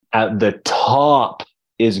At the top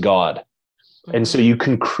is God. And so you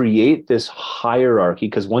can create this hierarchy,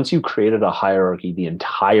 because once you created a hierarchy, the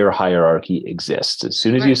entire hierarchy exists. As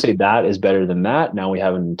soon as you say that is better than that, now we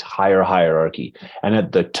have an entire hierarchy. And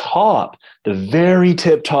at the top, the very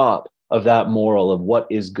tip top of that moral of what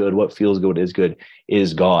is good, what feels good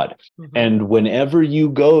is God. And whenever you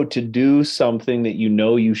go to do something that you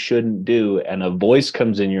know you shouldn't do, and a voice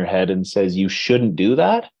comes in your head and says you shouldn't do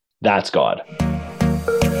that, that's God.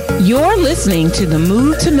 You're listening to the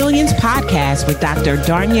Move to Millions podcast with Dr.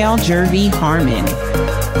 Darnyelle Jervey Harmon.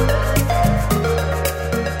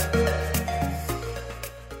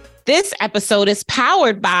 This episode is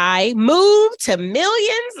powered by Move to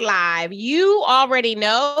Millions Live. You already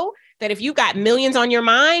know that if you got millions on your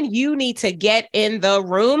mind, you need to get in the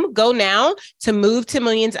room. Go now to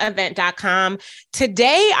movetomillionsevent.com.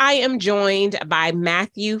 Today, I am joined by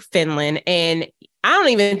Matthew Finlin, and I don't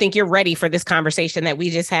even think you're ready for this conversation that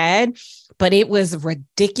we just had, but it was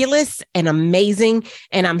ridiculous and amazing.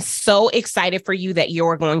 And I'm so excited for you that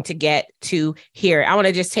you're going to get to hear. I want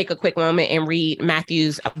to just take a quick moment and read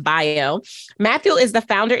Matthew's bio. Matthew is the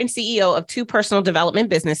founder and CEO of two personal development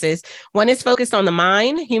businesses. One is focused on the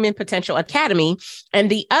mind, Human Potential Academy,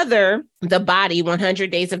 and the other, The Body,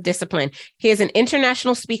 100 Days of Discipline. He is an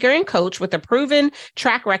international speaker and coach with a proven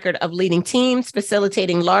track record of leading teams,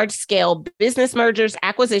 facilitating large-scale business mergers,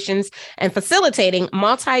 acquisitions, and facilitating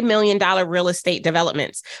multi-million-dollar real estate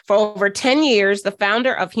developments. For over 10 years, the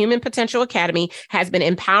founder of Human Potential Academy has been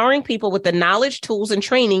empowering people with the knowledge, tools, and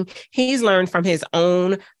training he's learned from his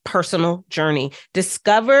own personal journey.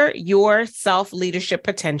 Discover your self-leadership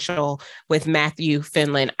potential with Matthew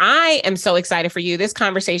Finlin. I am so excited for you. This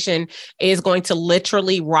conversation is going to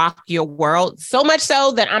literally rock your world, so much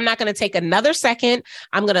so that I'm not going to take another second.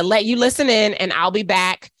 I'm going to let you listen in, and I'll be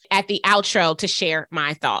back at the outro to share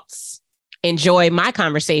my thoughts. Enjoy my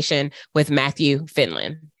conversation with Matthew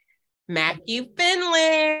Finlin. Matthew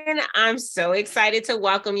Finlin, I'm so excited to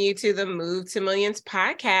welcome you to the Move to Millions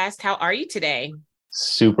podcast. How are you today?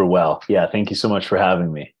 Super well. Yeah, thank you so much for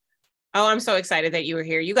having me. Oh, I'm so excited that you were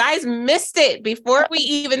here. You guys missed it before we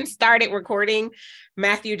even started recording.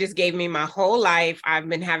 Matthew just gave me my whole life. I've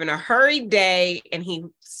been having a hurried day, and he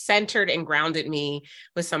centered and grounded me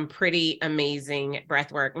with some pretty amazing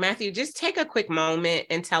breath work. Matthew, just take a quick moment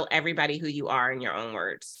and tell everybody who you are in your own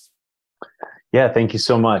words. Yeah, thank you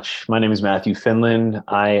so much. My name is Matthew Finlin.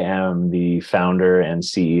 I am the founder and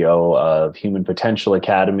CEO of Human Potential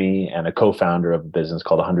Academy and a co-founder of a business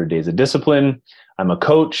called 100 Days of Discipline. I'm a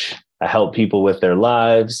coach. I help people with their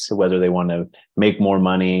lives, whether they want to make more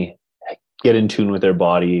money, get in tune with their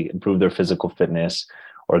body, improve their physical fitness,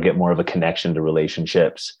 or get more of a connection to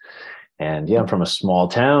relationships. And yeah, I'm from a small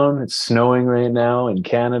town. It's snowing right now in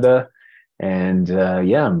Canada. And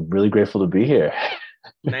yeah, I'm really grateful to be here.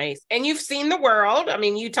 Nice. And you've seen the world. I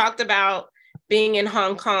mean, you talked about being in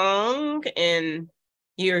Hong Kong, and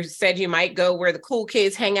you said you might go where the cool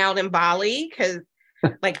kids hang out in Bali, because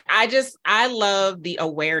I love the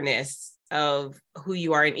awareness of who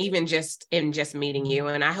you are, and even just meeting you.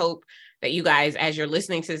 And I hope that you guys, as you're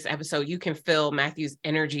listening to this episode, you can feel Matthew's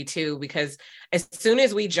energy too, because as soon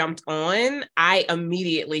as we jumped on, I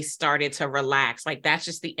immediately started to relax. Like, that's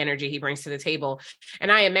just the energy he brings to the table.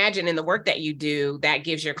 And I imagine in the work that you do, that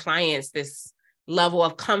gives your clients this level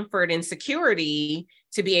of comfort and security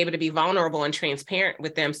to be able to be vulnerable and transparent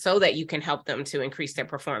with them so that you can help them to increase their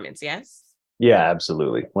performance. Yes? Yeah,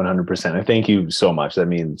 absolutely. 100%. And thank you so much. That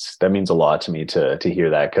means a lot to me to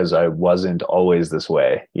hear that, because I wasn't always this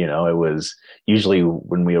way. You know, it was usually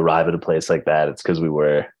when we arrive at a place like that, it's because we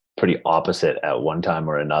were pretty opposite at one time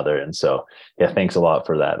or another. And so, yeah, thanks a lot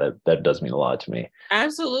for that. That does mean a lot to me.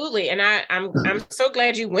 Absolutely. And I'm so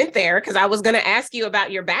glad you went there, because I was going to ask you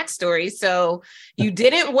about your backstory. So you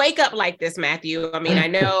didn't wake up like this, Matthew. I mean, I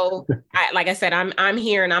know, like I said, I'm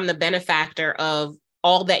here and I'm the benefactor of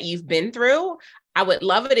all that you've been through. I would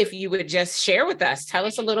love it if you would just share with us. Tell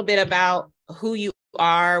us a little bit about who you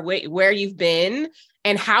are, where you've been,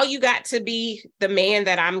 and how you got to be the man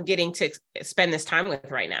that I'm getting to spend this time with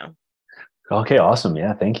right now. Okay, awesome.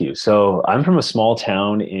 Yeah, thank you. So I'm from a small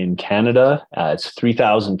town in Canada. It's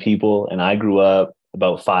 3,000 people, and I grew up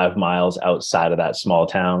about 5 miles outside of that small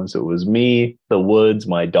town. So it was me, the woods,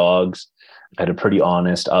 my dogs. I had a pretty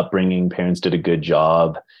honest upbringing. Parents did a good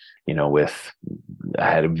job. You know,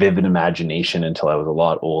 I had a vivid imagination until I was a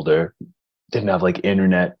lot older. Didn't have like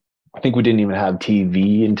internet. I think we didn't even have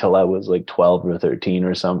TV until I was like 12 or 13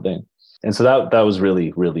 or something. And so that was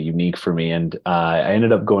really, really unique for me. And I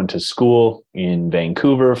ended up going to school in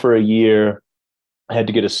Vancouver for a year. I had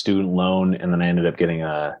to get a student loan, and then I ended up getting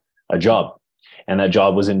a job. And that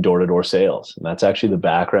job was in door-to-door sales. And that's actually the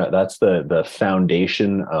background. That's the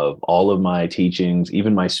foundation of all of my teachings,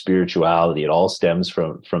 even my spirituality. It all stems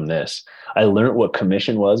from this. I learned what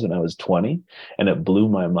commission was when I was 20, and it blew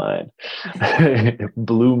my mind. It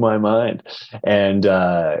blew my mind. And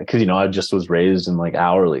because, I just was raised in like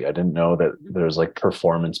hourly. I didn't know that there's like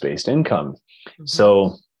performance-based income.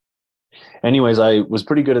 So anyways, I was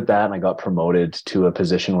pretty good at that, and I got promoted to a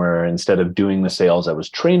position where instead of doing the sales, I was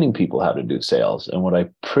training people how to do sales. And what I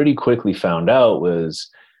pretty quickly found out was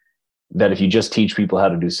that if you just teach people how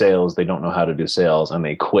to do sales, they don't know how to do sales and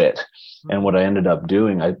they quit. And what I ended up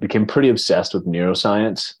doing, I became pretty obsessed with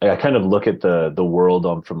neuroscience. I kind of look at the world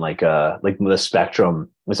from like the spectrum.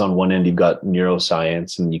 It's on one end, you've got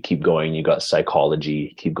neuroscience, and you keep going, you got psychology,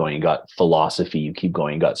 you keep going, you got philosophy, you keep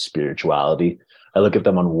going, you got spirituality. I look at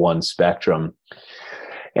them on one spectrum,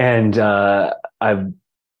 and I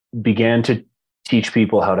began to teach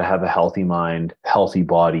people how to have a healthy mind, healthy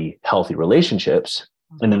body, healthy relationships.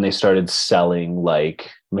 And then they started selling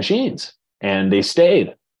like machines, and they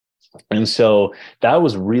stayed. And so that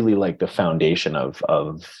was really like the foundation of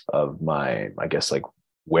my, I guess, like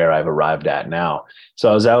where I've arrived at now.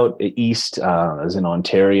 So I was out east, I was in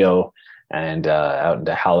Ontario, and out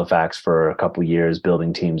into Halifax for a couple of years,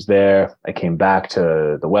 building teams there. I came back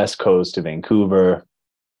to the West Coast, to Vancouver.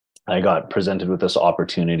 I got presented with this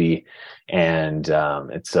opportunity, and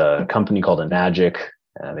it's a company called Enagic.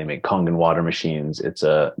 They make Kangen water machines. It's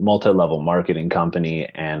a multi-level marketing company,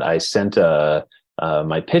 and I sent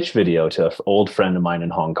my pitch video to an old friend of mine in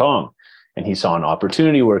Hong Kong, and he saw an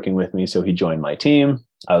opportunity working with me, so he joined my team.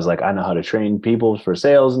 I was like, I know how to train people for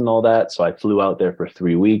sales and all that. So I flew out there for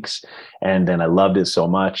 3 weeks, and then I loved it so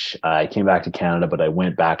much. I came back to Canada, but I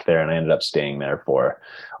went back there and I ended up staying there for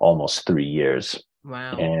almost 3 years.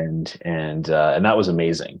 Wow. And that was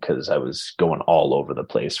amazing, because I was going all over the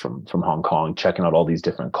place from Hong Kong, checking out all these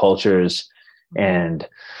different cultures, and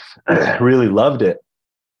really loved it.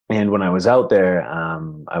 And when I was out there,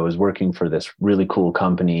 I was working for this really cool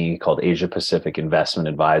company called Asia Pacific Investment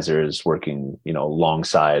Advisors, working,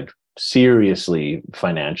 alongside seriously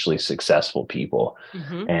financially successful people.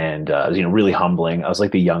 And, really humbling. I was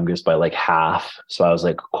like the youngest by like half. So I was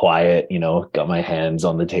like quiet, got my hands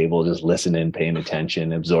on the table, just listening, paying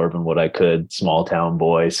attention, absorbing what I could. Small town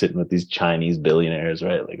boy sitting with these Chinese billionaires,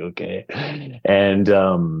 right? Like, okay. And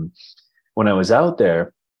when I was out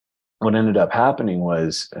there, what ended up happening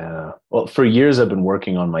was, for years I've been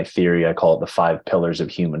working on my theory. I call it the 5 pillars of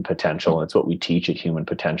human potential. It's what we teach at Human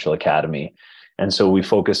Potential Academy. And so we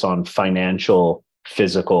focus on financial,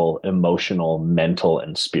 physical, emotional, mental,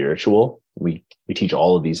 and spiritual. We teach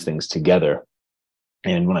all of these things together.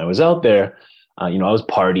 And when I was out there, I was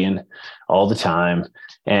partying all the time.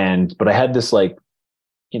 But I had this like,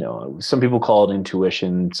 some people call it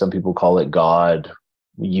intuition, some people call it God,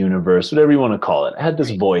 universe, whatever you want to call it. I had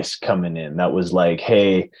this voice coming in that was like,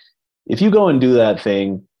 hey, if you go and do that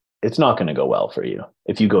thing, it's not going to go well for you.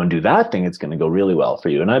 If you go and do that thing, it's going to go really well for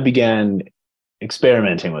you. And I began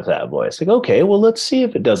experimenting with that voice. Like, okay, well, let's see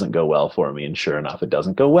if it doesn't go well for me. And sure enough, it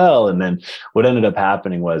doesn't go well. And then what ended up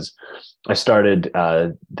happening was I started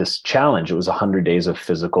this challenge. It was 100 days of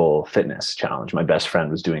physical fitness challenge. My best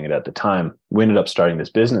friend was doing it at the time. We ended up starting this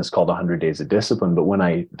business called 100 Days of Discipline. But when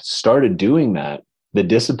I started doing that, the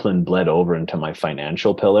discipline bled over into my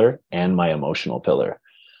financial pillar and my emotional pillar.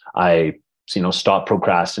 I, stopped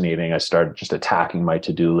procrastinating. I started just attacking my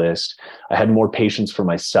to-do list. I had more patience for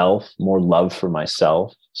myself, more love for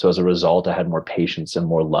myself. So as a result, I had more patience and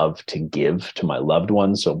more love to give to my loved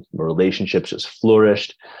ones. So my relationships just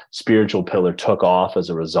flourished. Spiritual pillar took off as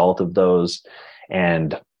a result of those.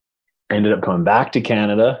 And I ended up coming back to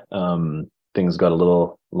Canada. Things got a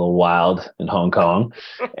little wild in Hong Kong.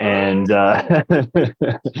 And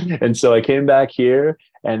and so I came back here.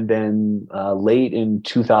 And then late in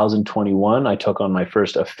 2021, I took on my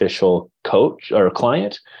first official coach or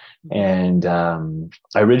client. And I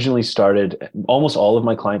originally started, almost all of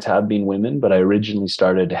my clients have been women, but I originally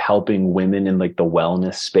started helping women in like the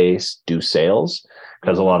wellness space do sales.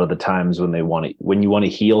 Because a lot of the times when you want to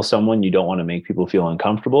heal someone, you don't want to make people feel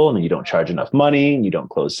uncomfortable, and then you don't charge enough money and you don't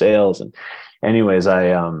close sales. And anyways,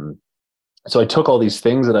 so I took all these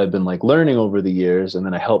things that I've been like learning over the years, and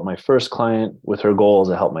then I helped my first client with her goals.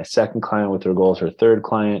 I helped my second client with her goals, her third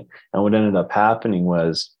client. And what ended up happening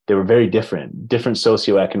was they were very different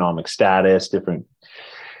socioeconomic status, different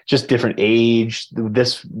age.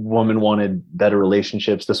 This woman wanted better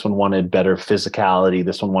relationships. This one wanted better physicality.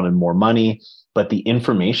 This one wanted more money. But the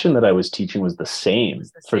information that I was teaching was the same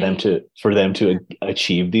for them to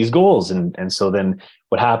achieve these goals. And so then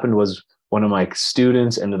what happened was one of my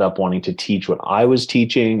students ended up wanting to teach what I was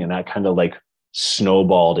teaching, and that kind of like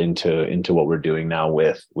snowballed into what we're doing now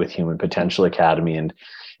with Human Potential Academy. And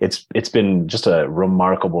it's been just a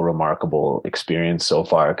remarkable experience so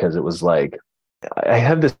far, because it was like, I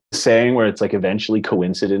have this saying where it's like, eventually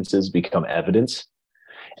coincidences become evidence.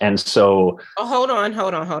 And so hold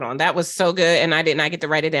on. That was so good. And I did not get to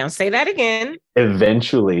write it down. Say that again.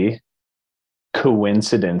 Eventually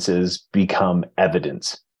coincidences become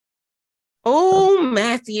evidence. Oh,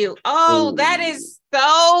 Matthew. Oh, that is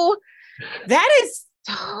so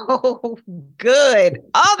good.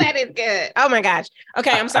 Oh, that is good. Oh my gosh.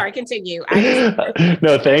 Okay, I'm sorry. Continue.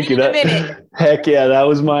 No, thank you. Heck yeah, that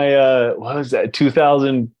was my what was that?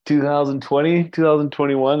 2020,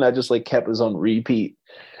 2021. That just like kept us on repeat.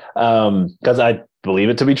 Because I believe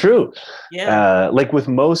it to be true. Yeah. Like with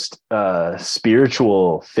most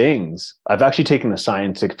spiritual things, I've actually taken a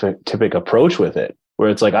scientific approach with it, where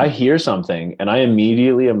it's like, I hear something and I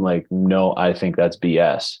immediately am like, no, I think that's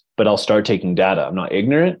BS. But I'll start taking data. I'm not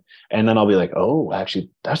ignorant. And then I'll be like, oh, actually,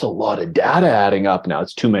 there's a lot of data adding up now.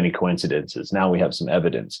 It's too many coincidences. Now we have some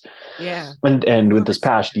evidence. Yeah. And with this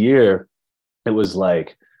past year, it was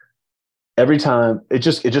like, every time it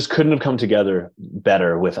just couldn't have come together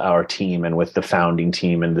better with our team and with the founding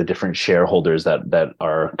team and the different shareholders that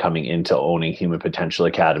are coming into owning Human Potential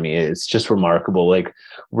Academy. It's just remarkable. Like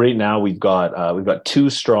right now we've got 2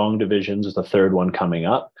 strong divisions with a third one coming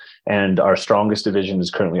up. And our strongest division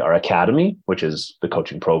is currently our academy, which is the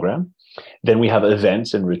coaching program. Then we have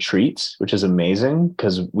events and retreats, which is amazing,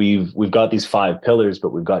 because we've got these 5 pillars,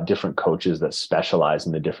 but we've got different coaches that specialize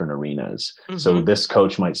in the different arenas. Mm-hmm. So this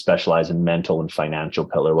coach might specialize in mental and financial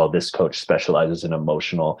pillar, while this coach specializes in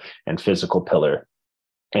emotional and physical pillar.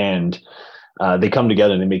 And they come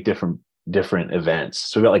together and they make different events.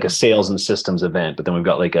 So we've got like a sales and systems event, but then we've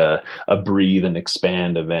got like a breathe and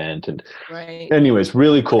expand event. And anyways,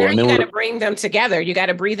 really cool. And then you got to bring them together. You got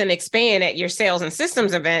to breathe and expand at your sales and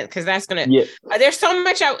systems event, because that's going to, there's so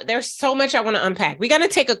much I want to unpack. We got to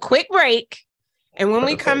take a quick break. And when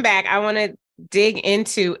we come back, I want to dig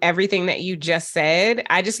into everything that you just said.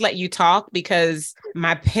 I just let you talk because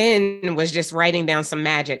my pen was just writing down some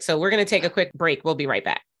magic. So we're going to take a quick break. We'll be right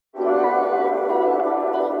back.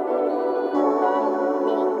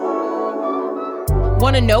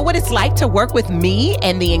 Want to know what it's like to work with me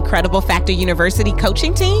and the Incredible Factor University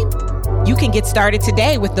coaching team? You can get started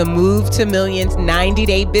today with the Move to Millions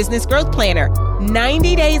 90-day business growth planner.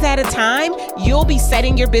 90 days at a time, you'll be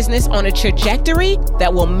setting your business on a trajectory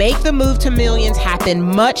that will make the move to millions happen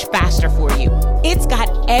much faster for you. It's got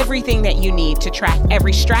everything that you need to track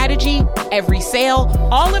every strategy, every sale,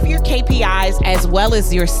 all of your KPIs, as well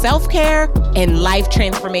as your self-care and life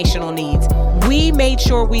transformational needs. We made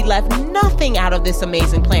sure we left nothing out of this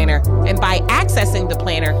amazing planner. And by accessing the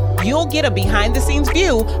planner, you'll get a behind-the-scenes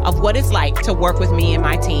view of what it's like to work with me and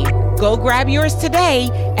my team. Go grab yours today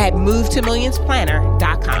at movetomillionsplanner.com.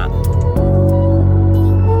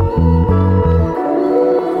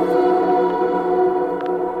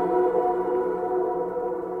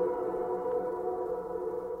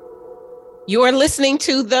 You're listening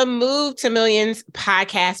to the Move to Millions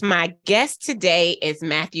podcast. My guest today is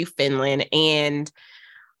Matthew Finlin. And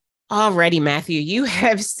already, Matthew, you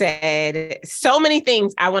have said so many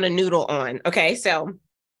things I want to noodle on. Okay, so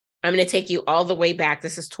I'm going to take you all the way back.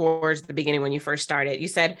 This is towards the beginning when you first started. You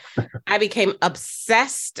said, I became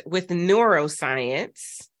obsessed with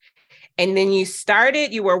neuroscience. And then you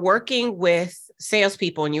were working with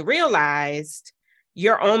salespeople, and you realized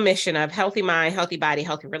your own mission of healthy mind, healthy body,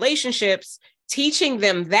 healthy relationships, teaching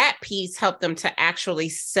them that piece helped them to actually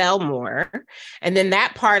sell more. And then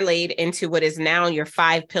that parlayed into what is now your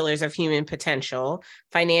 5 pillars of human potential: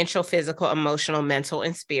 financial, physical, emotional, mental,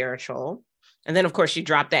 and spiritual. And then, of course, you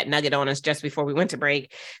dropped that nugget on us just before we went to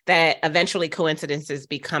break, that eventually coincidences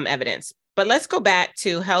become evidence. But let's go back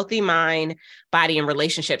to healthy mind, body, and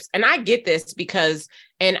relationships. And I get this because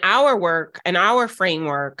in our work, in our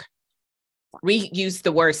framework, we use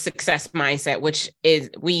the word success mindset, which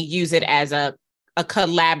is, we use it as a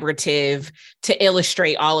collaborative to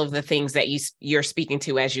illustrate all of the things that you're speaking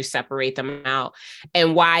to as you separate them out,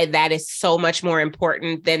 and why that is so much more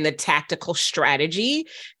important than the tactical strategy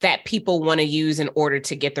that people want to use in order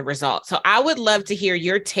to get the result. So I would love to hear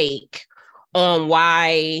your take on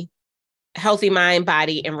why healthy mind,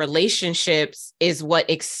 body, and relationships is what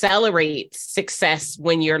accelerates success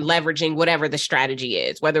when you're leveraging whatever the strategy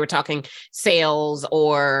is, whether we're talking sales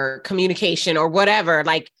or communication or whatever.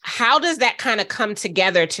 Like, how does that kind of come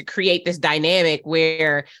together to create this dynamic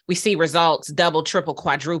where we see results double, triple,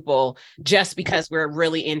 quadruple, just because we're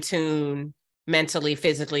really in tune mentally,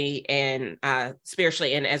 physically, and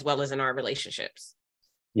spiritually, and as well as in our relationships?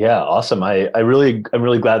 Yeah, awesome. I'm really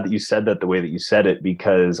glad that you said that the way that you said it,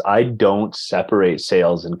 because I don't separate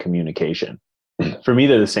sales and communication. For me,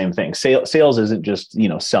 they're the same thing. Sales isn't just,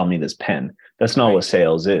 sell me this pen. That's not what Right.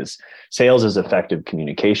 sales is. Sales is effective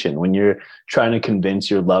communication. When you're trying to convince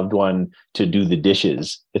your loved one to do the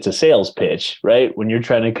dishes, it's a sales pitch, right? When you're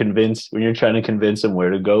trying to convince them where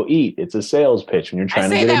to go eat, it's a sales pitch. When you're I trying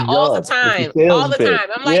to say get a that all the job, it's a time, all sales the pitch. time.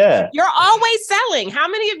 I'm like, Yeah, you're always selling. How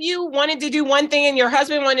many of you wanted to do one thing and your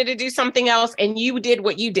husband wanted to do something else and you did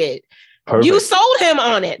what you did? You perfect. sold him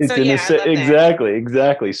on it. So It's in a yeah, I love that.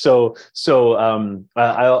 exactly.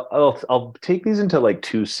 I'll take these into like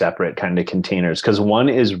two separate kind of containers, because one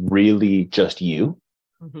is really just you,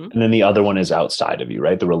 Mm-hmm. and then the other one is outside of you,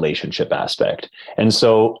 right? The relationship aspect. And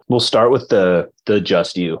so we'll start with the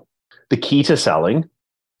just you. The key to selling,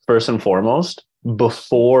 first and foremost,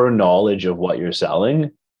 before knowledge of what you're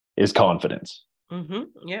selling, is confidence.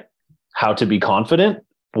 Mm-hmm. Yep. How to be confident?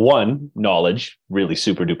 One, knowledge really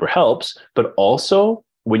super duper helps, but also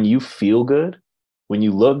when you feel good, when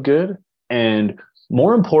you look good, and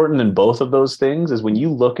more important than both of those things is when you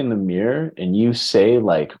look in the mirror and you say,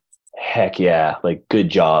 like, heck yeah, like, good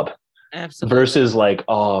job, Absolutely. versus like,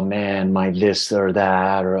 oh man, my this or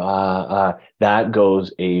that, or that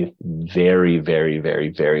goes a very, very, very,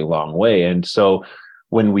 very long way. And so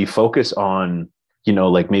when we focus on,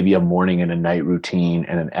 like maybe a morning and a night routine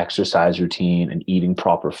and an exercise routine and eating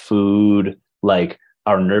proper food, like,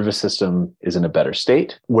 our nervous system is in a better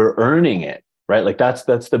state. We're earning it, right? Like, that's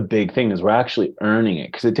the big thing, is we're actually earning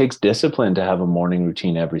it, because it takes discipline to have a morning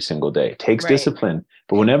routine every single day. It takes Right. discipline.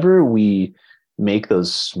 But whenever we make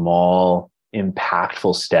those small,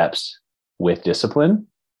 impactful steps with discipline,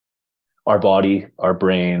 our body, our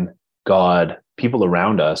brain, God, people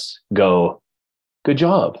around us go, good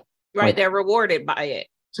job. Right. Like, They're rewarded by it.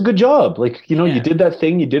 it's a good job. Like, you Yeah. did that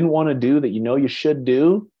thing you didn't want to do that you should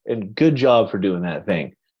do, and good job for doing that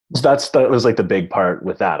thing. So that was like the big part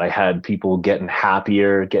with that. I had people getting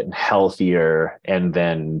happier, getting healthier, and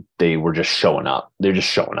then they were just showing up. They're just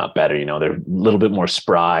showing up better. They're a little bit more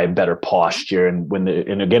spry, better posture. And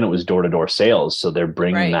again, it was door to door sales. So they're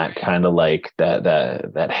bringing Right. that kind of like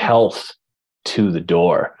that health to the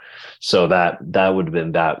door. So that would have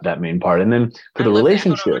been that main part. And then for I the love that. Hold on one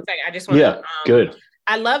relationship, second. I just want to yeah, good.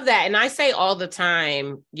 I love that. And I say all the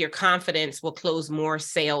time, your confidence will close more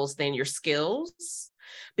sales than your skills.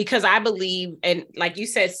 Because I believe, and like you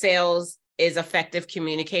said, sales is effective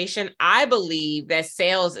communication. I believe that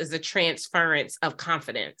sales is a transference of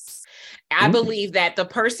confidence. I Mm, believe that the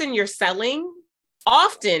person you're selling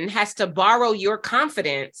often has to borrow your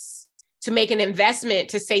confidence to make an investment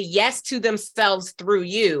to say yes to themselves through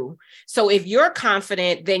you. So if you're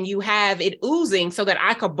confident, then you have it oozing so that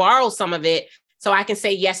I could borrow some of it so I can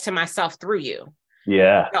say yes to myself through you.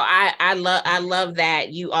 yeah. So I love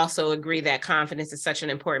that you also agree that confidence is such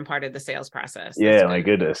an important part of the sales process. That's Yeah, my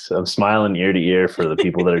good. goodness. I'm smiling ear to ear for the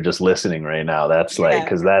people that are just listening right now. That's like, Yeah.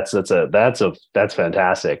 because that's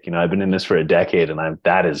fantastic. I've been in this for a decade, and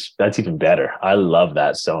that's even better. I love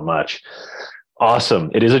that so much. Awesome.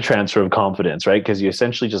 It is a transfer of confidence, right? Because you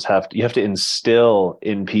essentially just you have to instill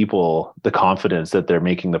in people the confidence that they're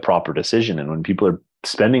making the proper decision. And when people are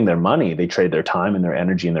spending their money, they trade their time and their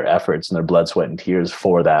energy and their efforts and their blood, sweat, and tears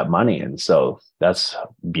for that money. And so that's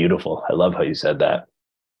beautiful. I love how you said that.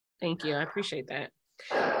 Thank you. I appreciate that.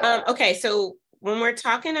 Okay, so when we're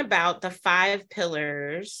talking about the 5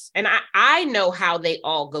 pillars, and I know how they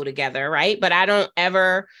all go together, right? But I don't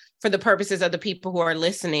ever, for the purposes of the people who are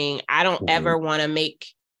listening, I don't Mhm. ever want to make,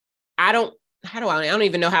 I don't, I don't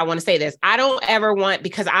even know how I want to say this. I don't ever want,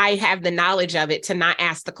 because I have the knowledge of it, to not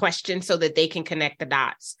ask the question so that they can connect the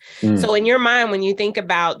dots. Mm. So in your mind, when you think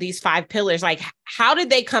about these 5 pillars, like, how did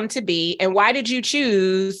they come to be, and why did you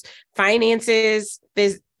choose finances,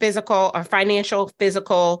 physical or financial,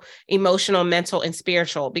 physical, emotional, mental, and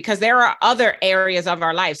spiritual? Because there are other areas of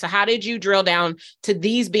our life. So how did you drill down to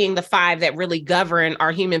these being the 5 that really govern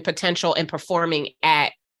our human potential and performing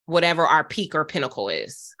at whatever our peak or pinnacle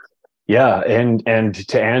is? Yeah, and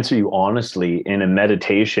to answer you honestly, in a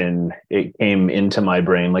meditation, it came into my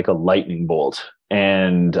brain like a lightning bolt,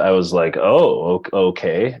 and I was like, "Oh,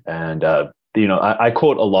 okay." And I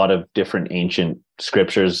quote a lot of different ancient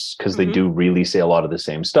scriptures because they Mm-hmm. do really say a lot of the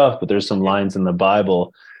same stuff. But there's some lines in the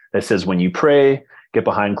Bible that says, "When you pray, get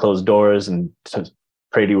behind closed doors and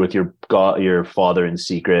pray to with your God, your Father in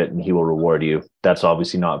secret, and He will reward you." That's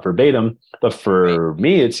obviously not verbatim, but Right. for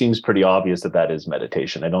me, it seems pretty obvious that that is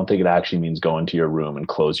meditation. I don't think it actually means go into your room and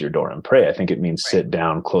close your door and pray. I think it means Right. sit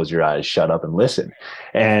down, close your eyes, shut up, and listen.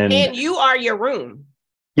 And And you are your room.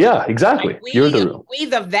 Yeah, exactly. Like You're the room. we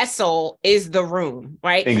the vessel is the room,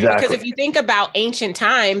 right? Because if Exactly. you think about ancient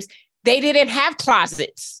times, they didn't have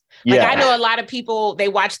closets. Like I know Yeah, a lot of people, they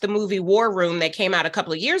watched the movie War Room that came out a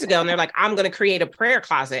couple of years ago, and they're like, I'm going to create a prayer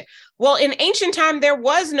closet. Well, in ancient time, there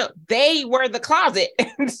was no, they were the closet.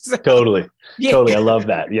 So, totally. yeah. Totally. I love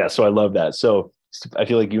that. Yeah. So I love that. So I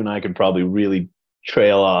feel like you and I could probably really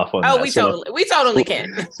trail off on Oh, that. So we totally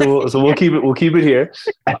can. we'll keep it here.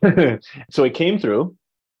 So it came through.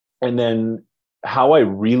 And then how I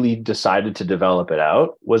really decided to develop it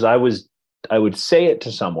out was I would say it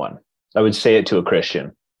to someone. I would say it to a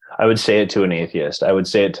Christian. I would say it to an atheist. I would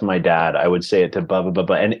say it to my dad. I would say it to blah blah blah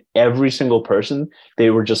blah. And every single person, they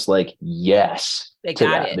were just like, yes They to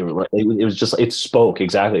got that. it. They were like, it was just, it spoke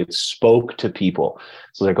exactly. It spoke to people.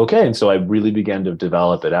 So like, okay. And so I really began to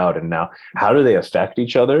develop it out. And now, how do they affect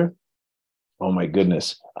each other? Oh my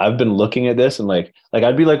goodness. I've been looking at this and like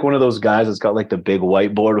I'd be like one of those guys that's got like the big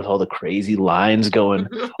whiteboard with all the crazy lines going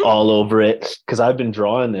all over it because I've been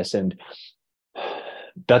drawing this, and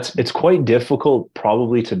it's quite difficult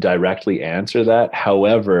probably to directly answer that.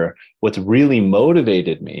 However, what's really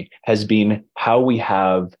motivated me has been how we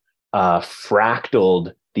have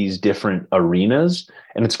fractaled these different arenas,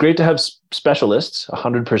 and it's great to have specialists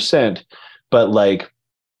 100%, but like,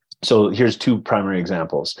 so here's two primary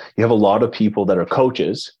examples. You have a lot of people that are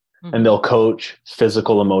coaches, and they'll coach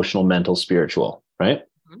physical, emotional, mental, spiritual, right?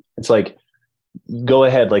 Mm-hmm. It's like, go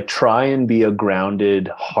ahead, like try and be a grounded,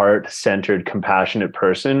 heart-centered, compassionate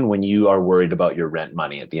person when you are worried about your rent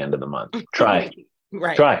money at the end of the month. Try.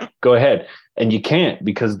 Right. Try. Go ahead. And you can't,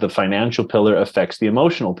 because the financial pillar affects the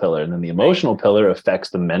emotional pillar, and then the emotional pillar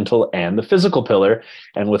affects the mental and the physical pillar.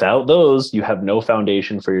 And without those, you have no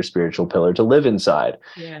foundation for your spiritual pillar to live inside.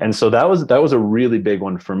 Yeah. And so that was a really big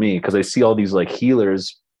one for me, because I see all these like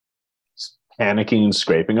healers panicking and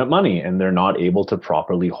scraping up money, and they're not able to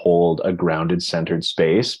properly hold a grounded, centered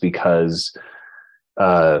space because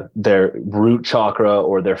their root chakra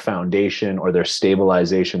or their foundation or their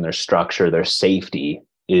stabilization, their structure, their safety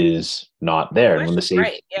is not there. And when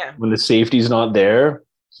the safety is not there,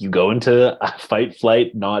 you go into a fight,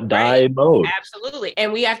 flight, not die mode. Absolutely.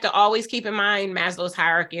 And we have to always keep in mind Maslow's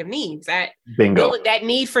hierarchy of needs. That that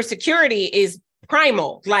need for security is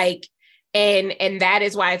primal. Like, and that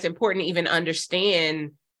is why it's important to even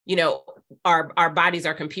understand, you know, our bodies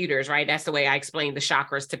are computers, right? That's the way I explain the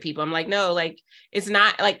chakras to people. I'm like, no, like, it's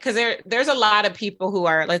not like, because there's a lot of people who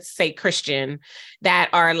are, let's say, Christian, that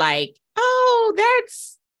are like, oh,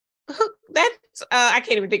 that's I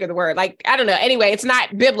can't even think of the word. Like, I don't know. Anyway, it's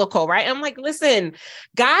not biblical, right? I'm like, listen,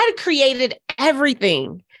 God created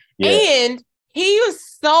everything. Yeah. And he was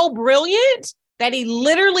so brilliant that he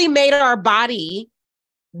literally made our body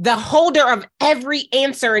the holder of every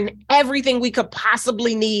answer and everything we could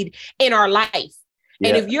possibly need in our life. Yeah.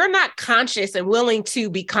 And if you're not conscious and willing to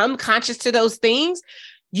become conscious to those things,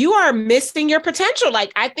 you are missing your potential.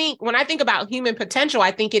 Like, I think when I think about human potential,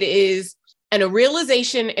 I think it is a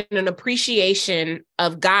realization and an appreciation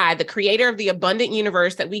of God, the creator of the abundant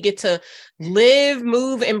universe that we get to live,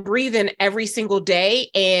 move, and breathe in every single day,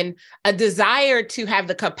 and a desire to have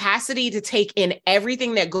the capacity to take in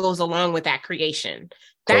everything that goes along with that creation.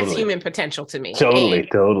 That's human potential to me. Totally.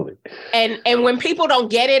 And when people don't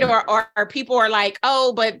get it, or people are like,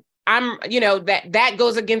 oh, but I'm, you know, that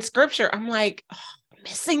goes against scripture. I'm like, oh,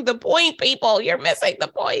 missing the point, people. You're missing the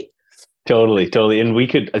point. Totally. And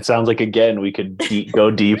it sounds like, again, we could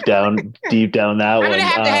go deep down that one. I'm going to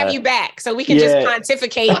have you back so we can just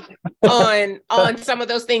pontificate on some of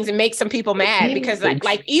those things and make some people mad, because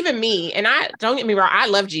like even me, and I, don't get me wrong, I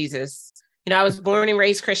love Jesus. You know, I was born and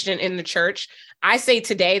raised Christian in the church. I say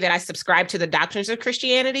today that I subscribe to the doctrines of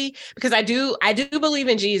Christianity because I do believe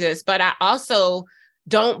in Jesus, but I also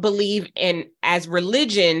don't believe in, as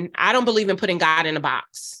religion, I don't believe in putting God in a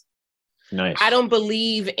box. Nice. I don't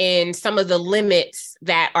believe in some of the limits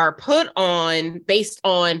that are put on based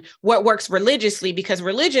on what works religiously, because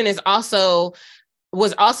religion was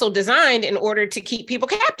also designed in order to keep people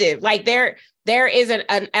captive. Like there is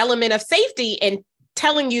an element of safety in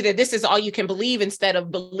telling you that this is all you can believe, instead of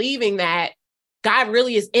believing that God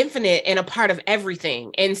really is infinite and a part of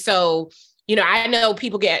everything. And so, you know, I know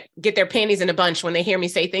people get their panties in a bunch when they hear me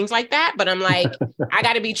say things like that, but I'm like, I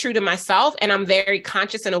got to be true to myself, and I'm very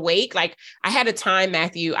conscious and awake. Like, I had a time,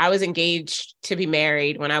 Matthew, I was engaged to be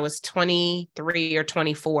married when I was 23 or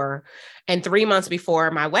 24. And 3 months before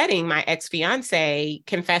my wedding, my ex-fiance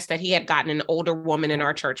confessed that he had gotten an older woman in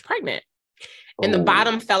our church pregnant. And the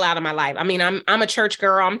bottom fell out of my life. I mean, I'm a church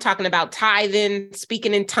girl. I'm talking about tithing,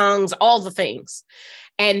 speaking in tongues, all the things.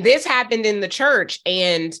 And this happened in the church.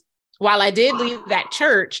 And while I did leave that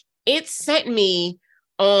church, it sent me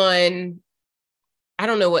on, I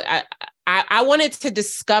don't know what, I wanted to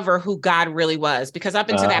discover who God really was, because up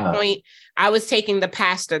until that point, I was taking the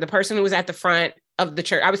pastor, the person who was at the front of the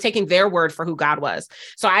church, I was taking their word for who God was.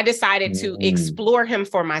 So I decided to explore him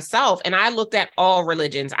for myself. And I looked at all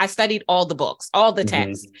religions. I studied all the books, all the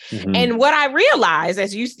texts. And what I realized,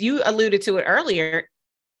 as you alluded to it earlier,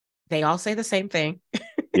 they all say the same thing.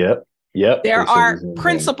 Yep. There are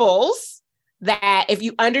principles that if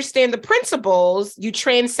you understand the principles, you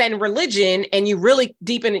transcend religion and you really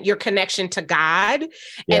deepen your connection to God.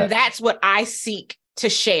 Yeah. And that's what I seek to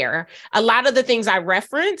share. A lot of the things I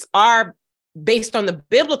reference are based on the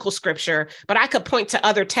biblical scripture, but I could point to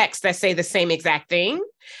other texts that say the same exact thing.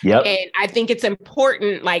 Yep. And I think it's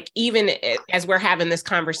important, like, even as we're having this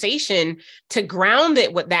conversation, to ground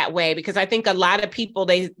it with that way, because I think a lot of people,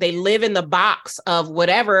 they live in the box of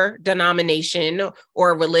whatever denomination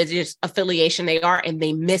or religious affiliation they are, and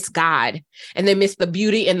they miss God, and they miss the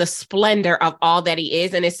beauty and the splendor of all that he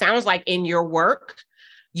is. And it sounds like in your work,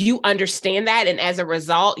 you understand that. And as a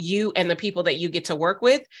result, you and the people that you get to work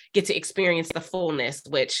with get to experience the fullness,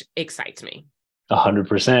 which excites me.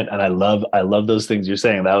 100%. And I love those things you're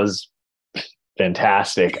saying. That was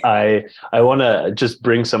fantastic. I want to just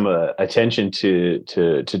bring some attention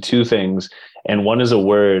to two things. And one is a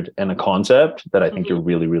word and a concept that I think you're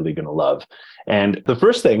really, really going to love. And the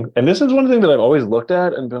first thing, and this is one thing that I've always looked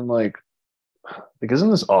at and been like, isn't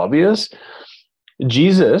this obvious?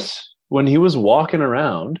 Jesus, when he was walking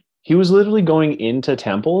around, he was literally going into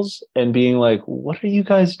temples and being like, what are you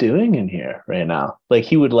guys doing in here right now? Like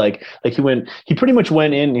he would he pretty much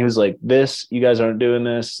went in and he was like, this, you guys aren't doing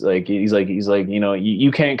this. Like, he's like, you know,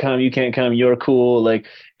 you can't come, you're cool. Like,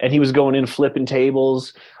 and he was going in flipping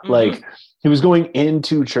tables. Like he was going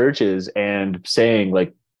into churches and saying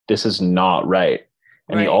like, this is not right.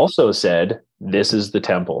 And he also said, this is the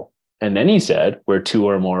temple. And then he said, where two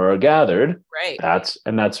or more are gathered,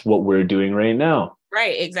 that's what we're doing right now.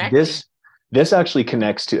 Right, exactly. This actually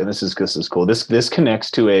connects to, and this is cool. This connects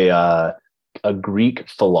to a Greek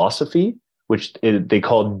philosophy, which they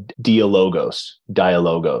call dialogos.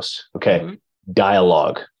 Okay,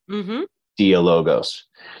 dialogue. Dialogos,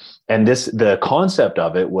 and the concept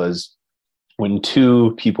of it was when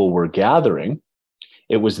two people were gathering,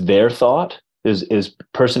 it was their thought. Is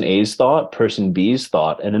person A's thought, person B's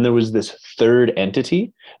thought. And then there was this third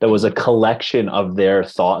entity that was a collection of their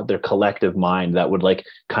thought, their collective mind that would like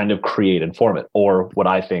kind of create and form it, or what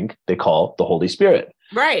I think they call the Holy Spirit.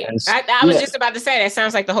 Right. I was just about to say, that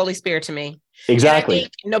sounds like the Holy Spirit to me. Exactly. And I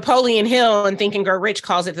think Napoleon Hill in Think and Grow Rich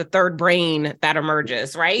calls it the third brain that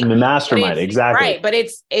emerges, right? And the mastermind, exactly. Right. But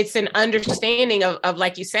it's an understanding of,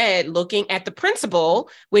 like you said, looking at the principle,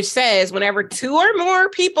 which says whenever two or more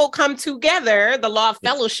people come together, the law of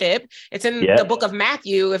fellowship, it's in the book of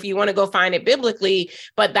Matthew, if you want to go find it biblically.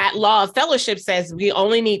 But that law of fellowship says we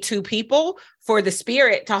only need two people for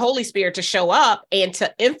the Holy Spirit to show up and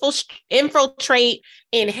to infiltrate,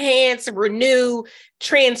 enhance, renew,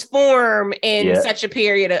 transform in such a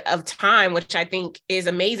period of time, which I think is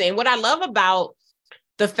amazing. What I love about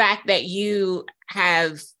the fact that you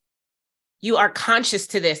are conscious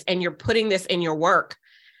to this and you're putting this in your work,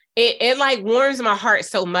 it like warms my heart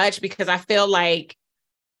so much, because I feel like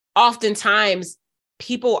oftentimes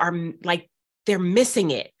people are like, they're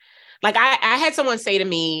missing it. Like I had someone say to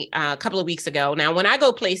me a couple of weeks ago, now when I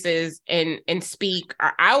go places and speak,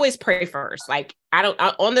 I always pray first. Like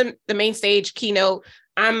on the main stage keynote,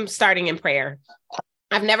 I'm starting in prayer.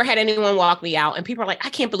 I've never had anyone walk me out and people are like, I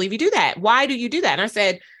can't believe you do that. Why do you do that?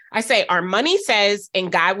 And I say, our money says, in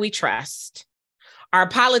God we trust. Our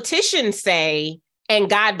politicians say, and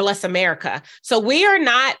God bless America. So we are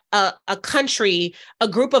not a country, a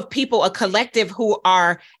group of people, a collective who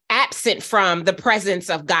are absent from the presence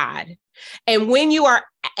of God. And when you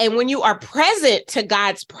are present to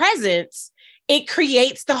God's presence, it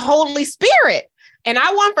creates the Holy Spirit. And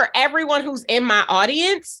I want for everyone who's in my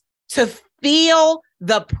audience to feel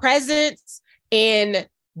the presence and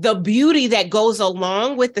the beauty that goes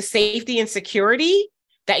along with the safety and security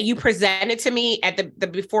that you presented to me at the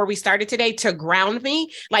before we started today, to ground me.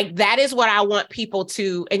 Like, that is what I want people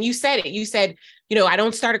to, and you said it, you said, you know, I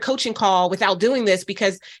don't start a coaching call without doing this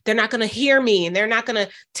because they're not going to hear me and they're not going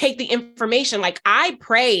to take the information. Like, I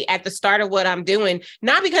pray at the start of what I'm doing,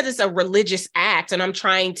 not because it's a religious act and I'm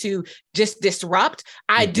trying to just disrupt.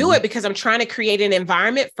 I do it because I'm trying to create an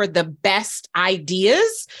environment for the best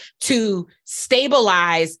ideas to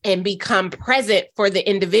stabilize and become present for the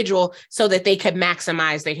individual so that they could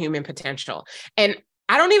maximize their human potential. And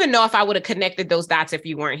I don't even know if I would have connected those dots if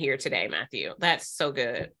you weren't here today, Matthew. That's so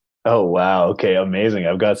good. Oh, wow. Okay. Amazing.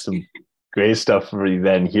 I've got some great stuff for you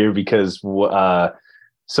then here, because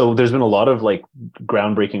So there's been a lot of like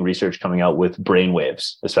groundbreaking research coming out with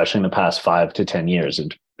brainwaves, especially in the past 5 to 10 years.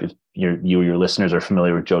 And if your listeners are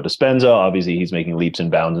familiar with Joe Dispenza, obviously he's making leaps and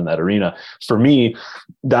bounds in that arena. For me,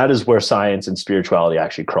 that is where science and spirituality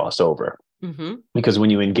actually cross over. Mm-hmm. Because when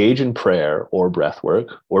you engage in prayer or breath work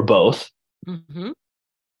or both, mm-hmm.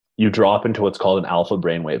 you drop into what's called an alpha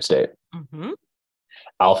brainwave state. Mm-hmm.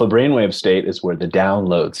 Alpha brainwave state is where the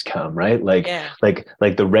downloads come, right? Like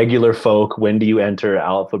the regular folk. When do you enter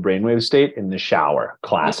alpha brainwave state? In the shower.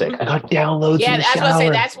 Classic. I got downloads in the shower. Yeah, I was going to say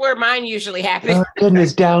that's where mine usually happens. Oh,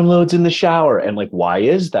 goodness, downloads in the shower. And like, why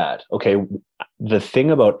is that? Okay, the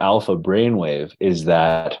thing about alpha brainwave is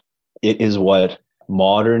that it is what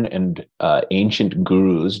modern and ancient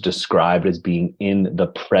gurus described as being in the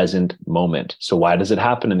present moment. So why does it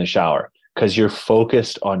happen in the shower? Because you're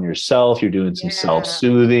focused on yourself, you're doing some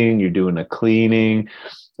self-soothing, you're doing a cleaning.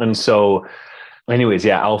 And so anyways,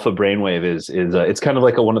 alpha brainwave is it's kind of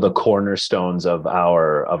like one of the cornerstones of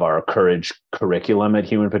our courage curriculum at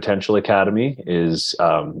Human Potential Academy is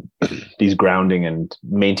these grounding and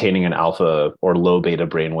maintaining an alpha or low beta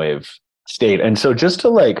brainwave state. And so just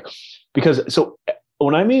to so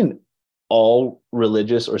when I mean all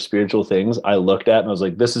religious or spiritual things I looked at and I was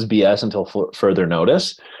like, this is BS until further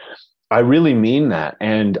notice. I really mean that.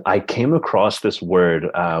 And I came across this word.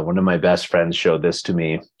 One of my best friends showed this to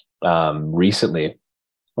me recently.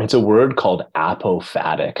 It's a word called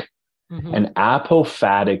apophatic. Mm-hmm. And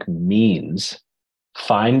apophatic means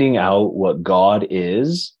finding out what God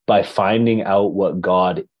is by finding out what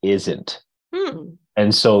God isn't.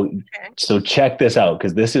 And so check this out,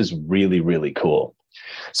 because this is really, really cool.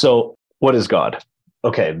 So what is God?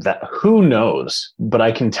 Okay, that who knows? But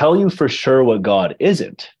I can tell you for sure what God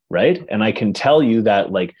isn't. Right. And I can tell you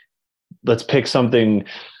that, like, let's pick something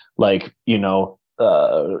like,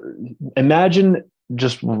 imagine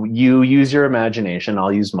just you use your imagination.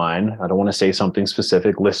 I'll use mine. I don't want to say something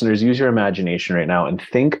specific. Listeners, use your imagination right now and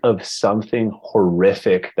think of something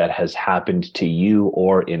horrific that has happened to you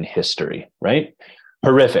or in history, right?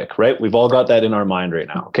 Horrific, right? We've all got that in our mind right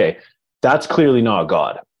now. Okay. That's clearly not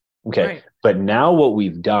God. Okay. Right. But now what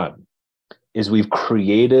we've done is we've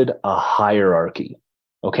created a hierarchy.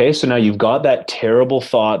 Okay, so now you've got that terrible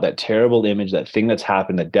thought, that terrible image, that thing that's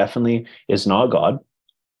happened that definitely is not God.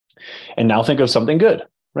 And now think of something good,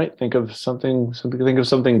 right? Think of something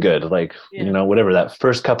good, like, whatever, that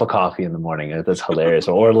first cup of coffee in the morning, that's hilarious.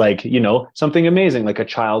 Or like, something amazing, like a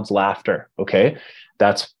child's laughter. Okay,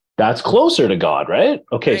 that's closer to God, right?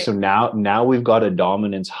 Okay, right. So now we've got a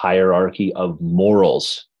dominance hierarchy of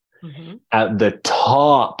morals. Mm-hmm. At the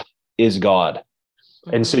top is God.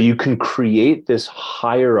 And so you can create this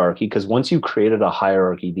hierarchy, because once you created a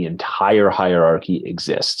hierarchy, the entire hierarchy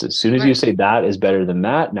exists. As soon as you say that is better than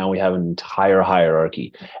that, now we have an entire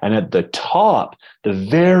hierarchy. And at the top, the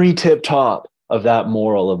very tip top of that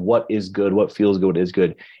moral of what is good, what feels good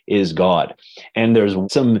is God. And there's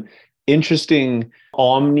some interesting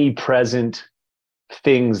omnipresent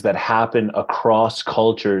things that happen across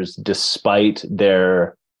cultures despite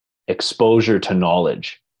their exposure to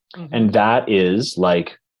knowledge. Mm-hmm. And that is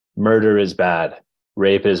like murder is bad,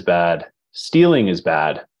 rape is bad, stealing is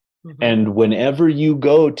bad. Mm-hmm. And whenever you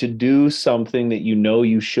go to do something that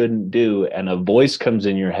you shouldn't do, and a voice comes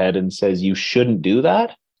in your head and says you shouldn't do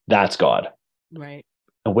that, that's God. Right.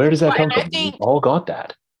 And where does that come from? We've all got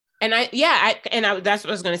that. And that's what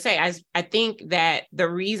I was going to say. I think that the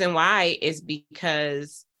reason why is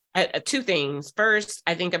because two things. First,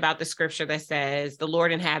 I think about the scripture that says the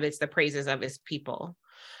Lord inhabits the praises of his people.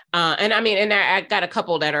 And I got a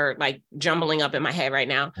couple that are like jumbling up in my head right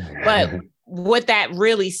now, but what that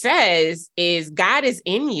really says is God is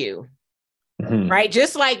in you, right?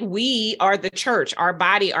 Just like we are the church, our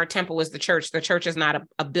body, our temple is the church. The church is not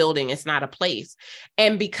a building. It's not a place.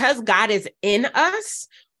 And because God is in us,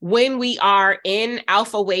 when we are in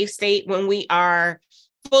alpha wave state, when we are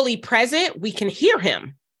fully present, we can hear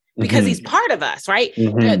him. Because he's part of us, right?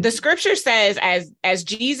 Mm-hmm. The scripture says as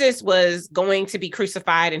Jesus was going to be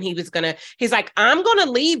crucified and he's like, I'm going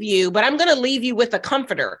to leave you, but I'm going to leave you with a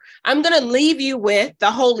comforter. I'm going to leave you with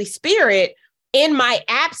the Holy Spirit in my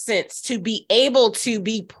absence to be able to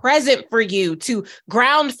be present for you, to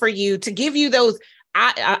ground for you, to give you those.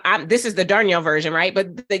 This is the Darnielle version, right?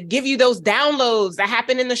 But they give you those downloads that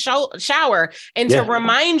happen in the shower and to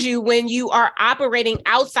remind you when you are operating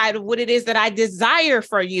outside of what it is that I desire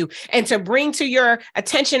for you, and to bring to your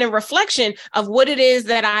attention and reflection of what it is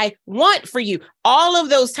that I want for you. All of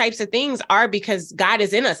those types of things are because God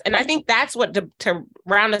is in us. And I think that's what to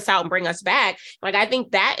round us out and bring us back. Like, I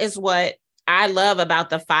think that is what I love about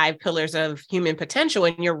the 5 pillars of human potential.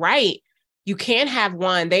 And you're right. You can't have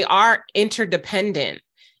one. They are interdependent.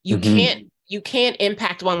 You can't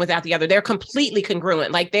impact one without the other. They're completely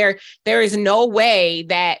congruent. Like there is no way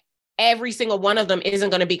that every single one of them isn't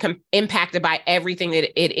going to be impacted by everything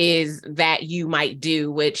that it is that you might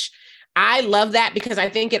do, which I love that, because I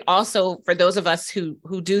think it also, for those of us who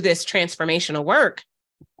do this transformational work,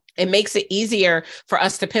 it makes it easier for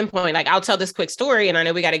us to pinpoint. Like, I'll tell this quick story, and I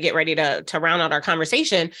know we got to get ready to round out our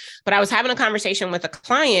conversation, but I was having a conversation with a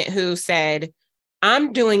client who said,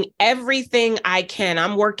 I'm doing everything I can.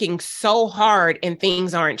 I'm working so hard and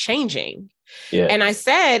things aren't changing. Yeah. And I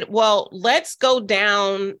said, well, let's go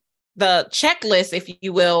down the checklist, if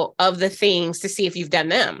you will, of the things to see if you've done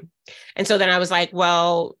them. And so then I was like,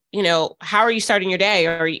 well, how are you starting your day?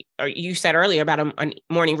 Or you said earlier about a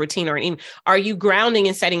morning routine or an evening. Are you grounding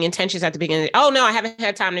and setting intentions at the beginning? Oh, no, I haven't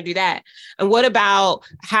had time to do that. And what about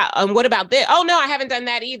this? Oh, no, I haven't done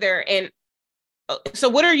that either. And so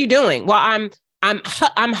what are you doing? Well, I'm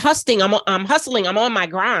hustling. I'm hustling. I'm on my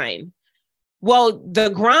grind. Well, the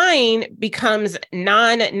grind becomes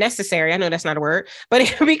non-necessary. I know that's not a word, but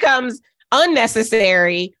it becomes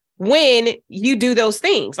unnecessary when you do those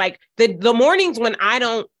things. Like the mornings when I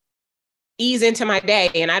don't ease into my day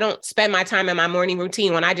and I don't spend my time in my morning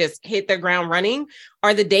routine, when I just hit the ground running,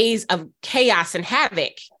 are the days of chaos and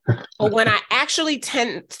havoc. But when I actually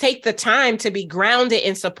take the time to be grounded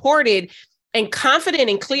and supported and confident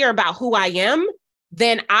and clear about who I am,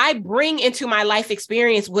 then I bring into my life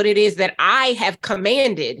experience what it is that I have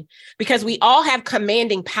commanded, because we all have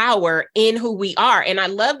commanding power in who we are. And I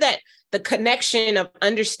love that the connection of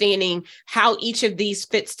understanding how each of these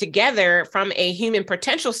fits together from a human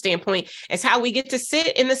potential standpoint is how we get to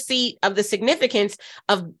sit in the seat of the significance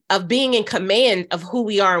of being in command of who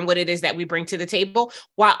we are and what it is that we bring to the table,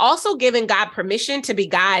 while also giving God permission to be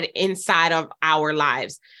God inside of our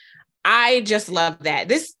lives. I just love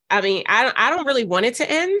that. I don't really want it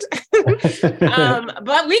to end,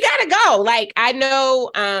 but we gotta go. Like, I know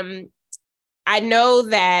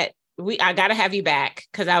that I got to have you back,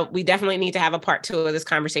 because we definitely need to have a part 2 of this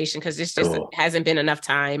conversation, because this just hasn't been enough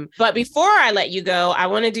time. But before I let you go, I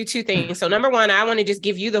want to do 2 things. So number 1, I want to just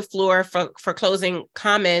give you the floor for closing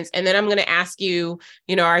comments. And then I'm going to ask you,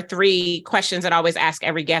 our 3 questions that I always ask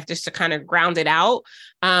every guest, just to kind of ground it out.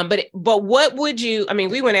 But what would you,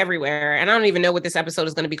 we went everywhere, and I don't even know what this episode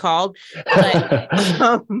is going to be called,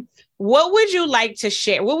 but what would you like to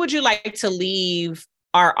share? What would you like to leave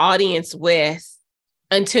our audience with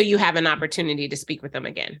until you have an opportunity to speak with them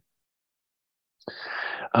again?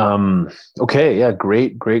 Okay. Yeah.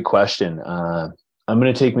 Great question. I'm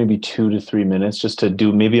going to take maybe 2 to 3 minutes just to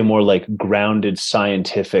do maybe a more like grounded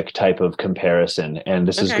scientific type of comparison. And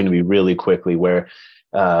this is going to be really quickly, where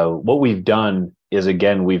what we've done is,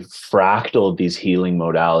 again, we've fractaled these healing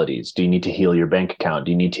modalities. Do you need to heal your bank account?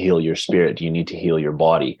 Do you need to heal your spirit? Do you need to heal your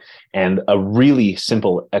body? And a really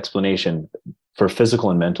simple explanation for physical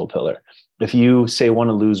and mental pillar. If you say want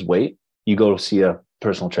to lose weight, you go see a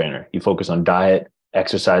personal trainer. You focus on diet,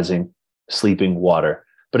 exercising, sleeping, water.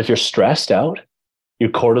 But if you're stressed out, your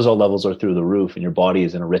cortisol levels are through the roof and your body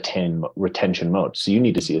is in a retention mode. So you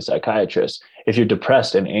need to see a psychiatrist. If you're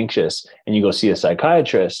depressed and anxious and you go see a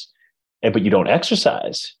psychiatrist, but you don't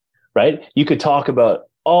exercise, right? You could talk about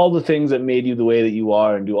all the things that made you the way that you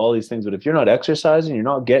are and do all these things. But if you're not exercising, you're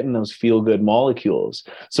not getting those feel-good molecules.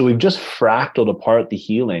 So we've just fractaled apart the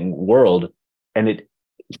healing world. And it,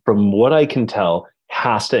 from what I can tell,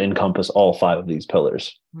 has to encompass all 5 of these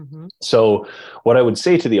pillars. Mm-hmm. So what I would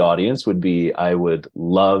say to the audience would be, I would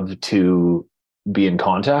love to be in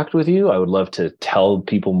contact with you. I would love to tell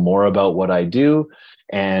people more about what I do,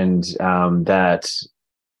 and that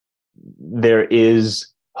there is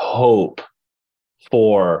hope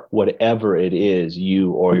for whatever it is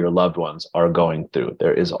you or your loved ones are going through.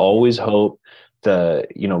 There is always hope.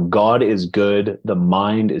 God is good. The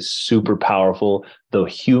mind is super powerful. The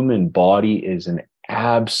human body is an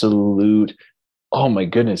absolute, oh my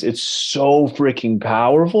goodness, it's so freaking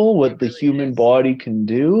powerful what the human body can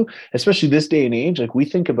do, especially this day and age. Like, we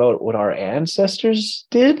think about what our ancestors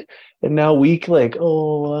did, and now we like,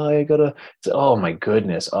 oh my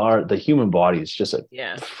goodness, the human body is just a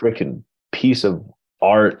freaking piece of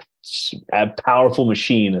art, a powerful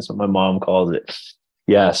machine. That's what my mom calls it.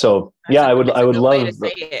 Yeah. So I would love to say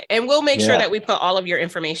it. And we'll make sure that we put all of your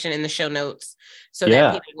information in the show notes so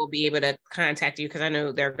that people will be able to contact you. Because I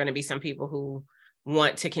know there are going to be some people who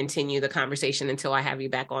want to continue the conversation until I have you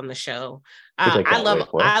back on the show. I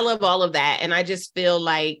love all of that. And I just feel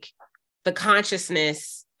like the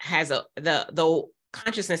consciousness has the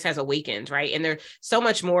consciousness has awakened, right? And there's so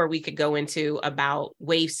much more we could go into about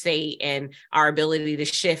wave state and our ability to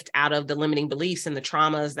shift out of the limiting beliefs and the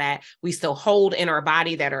traumas that we still hold in our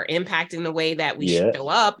body that are impacting the way that we show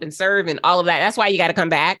up and serve and all of that. That's why you got to come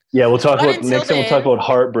back. Yeah, we'll talk about next time. We'll talk about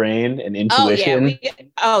heart, brain, and intuition.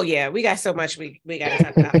 We got so much we got to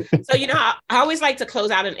talk about. So, you know, I always like to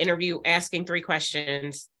close out an interview asking 3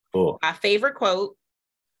 questions. Cool. My favorite quote,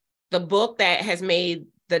 the book that has made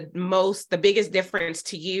the biggest difference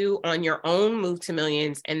to you on your own move to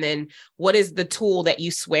millions, and then what is the tool that you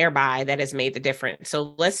swear by that has made the difference?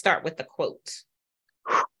 So let's start with the quote.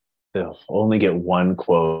 They'll only get one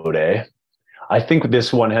quote, eh? I think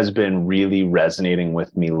this one has been really resonating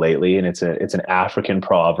with me lately, and it's an African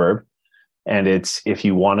proverb, and it's, if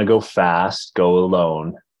you want to go fast, go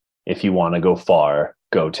alone. If you want to go far,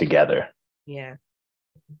 go together. Yeah,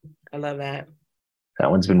 I love that. That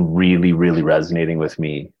one's been really, really resonating with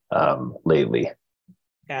me lately.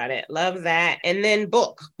 Got it. Love that. And then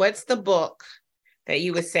book. What's the book that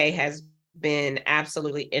you would say has been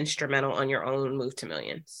absolutely instrumental on your own move to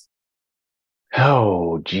millions?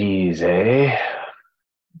 Oh, geez, eh?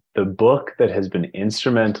 The book that has been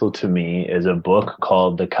instrumental to me is a book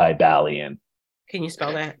called The Kybalion. Can you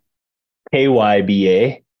spell that?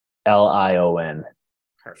 Kybalion.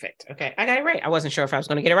 Perfect. Okay. I got it right. I wasn't sure if I was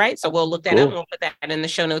going to get it right. So we'll look that up and we'll put that in the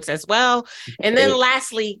show notes as well. And then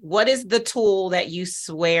lastly, what is the tool that you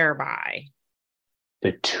swear by?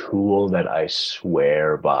 The tool that I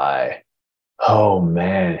swear by. Oh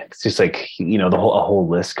man. It's just like, you know, a whole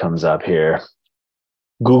list comes up here.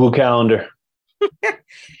 Google Calendar.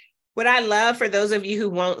 What I love, for those of you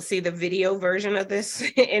who won't see the video version of this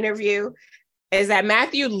interview, is that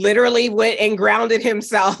Matthew literally went and grounded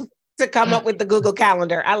himself to come up with the Google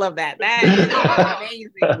Calendar. I love that. That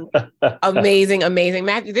is amazing. Amazing.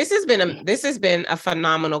 Matthew, this has been a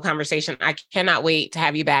phenomenal conversation. I cannot wait to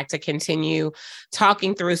have you back to continue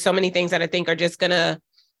talking through so many things that I think are just going to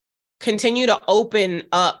continue to open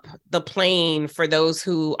up the plane for those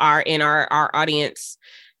who are in our audience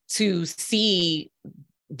to see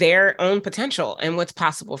their own potential and what's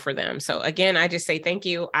possible for them. So again, I just say thank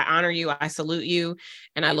you. I honor you. I salute you.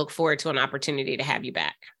 And I look forward to an opportunity to have you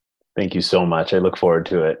back. Thank you so much. I look forward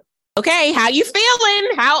to it. Okay. How you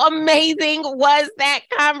feeling? How amazing was that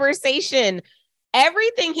conversation?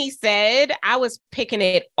 Everything he said, I was picking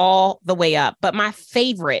it all the way up. But my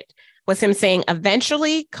favorite was him saying,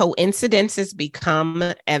 eventually coincidences become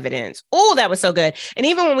evidence. Oh, that was so good. And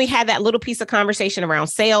even when we had that little piece of conversation around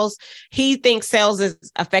sales, he thinks sales is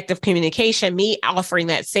effective communication. Me offering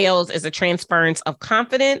that sales is a transference of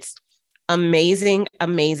confidence. Amazing,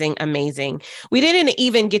 amazing, amazing. We didn't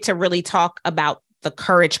even get to really talk about the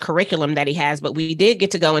courage curriculum that he has, but we did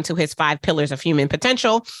get to go into his 5 pillars of human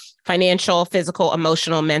potential: financial, physical,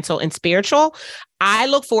 emotional, mental, and spiritual. I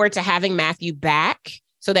look forward to having Matthew back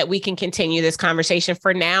so that we can continue this conversation.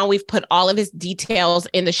 For now, we've put all of his details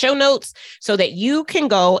in the show notes so that you can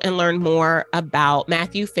go and learn more about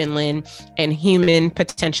Matthew Finlin and Human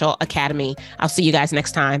Potential Academy. I'll see you guys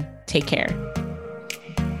next time. Take care.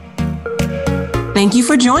 Thank you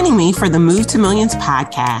for joining me for the Move to Millions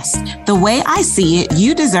podcast. The way I see it,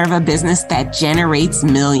 you deserve a business that generates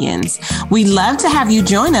millions. We'd love to have you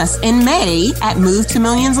join us in May at Move to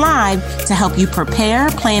Millions Live to help you prepare,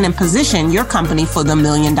 plan, and position your company for the $1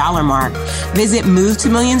 million mark. Visit Move to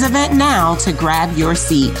Millions event now to grab your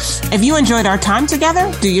seat. If you enjoyed our time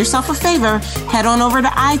together, do yourself a favor, head on over to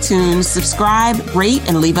iTunes, subscribe, rate,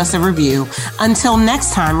 and leave us a review. Until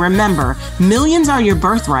next time, remember, millions are your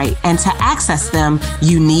birthright, and to access them,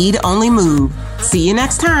 you need only move. See you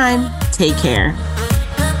next time. Take care.